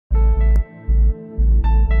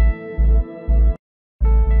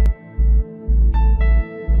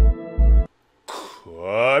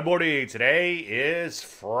Good morning. Today is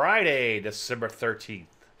Friday, December 13th,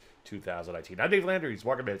 2019. I'm Dave Landry.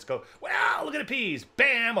 Market minutes go. Well, look at the P's.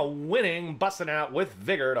 Bam! A winning, busting out with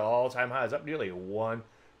vigor to all-time highs, up nearly 1%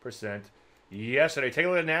 yesterday. Take a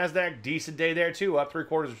look at NASDAQ. Decent day there, too. Up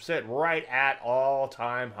 0.75%, right at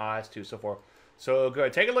all-time highs, too. So far, so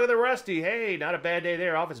good. Take a look at the Rusty. Hey, not a bad day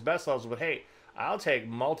there. Off its best levels, but hey, I'll take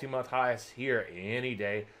multi-month highs here any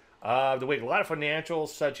day of the week. A lot of financials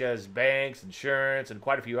such as banks, insurance, and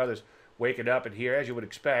quite a few others waking up. And here, as you would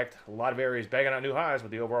expect, a lot of areas banging out new highs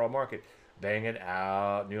with the overall market banging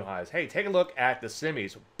out new highs. Hey, take a look at the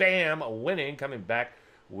semis. Bam, winning, coming back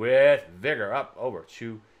with vigor, up over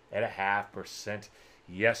 2.5%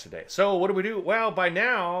 yesterday. So what do we do? Well, by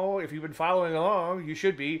now, if you've been following along, you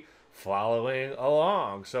should be following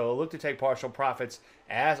along. So look to take partial profits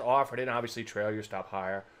as offered and obviously trail your stop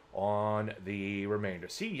higher on the remainder.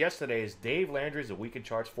 See yesterday's Dave Landry's The Weekend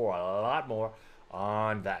Charts for a lot more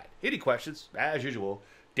on that. Any questions, as usual,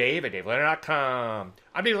 Dave at DaveLandry.com.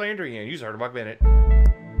 I'm Dave Landry, and you heard about Minute.